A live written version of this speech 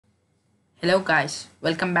Hello guys,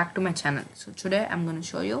 welcome back to my channel. So today I'm going to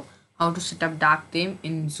show you how to set up dark theme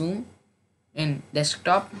in Zoom in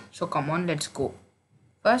desktop. So come on, let's go.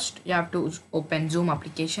 First you have to open Zoom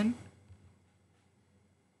application.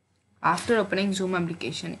 After opening Zoom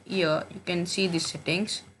application, here you can see the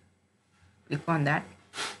settings. Click on that.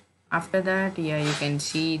 After that, here you can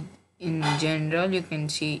see in general, you can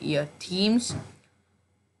see your themes,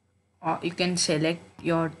 or you can select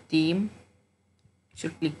your theme.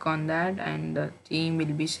 Should click on that and the theme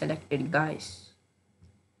will be selected, guys.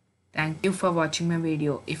 Thank you for watching my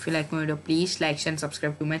video. If you like my video, please like and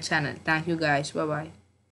subscribe to my channel. Thank you guys. Bye bye.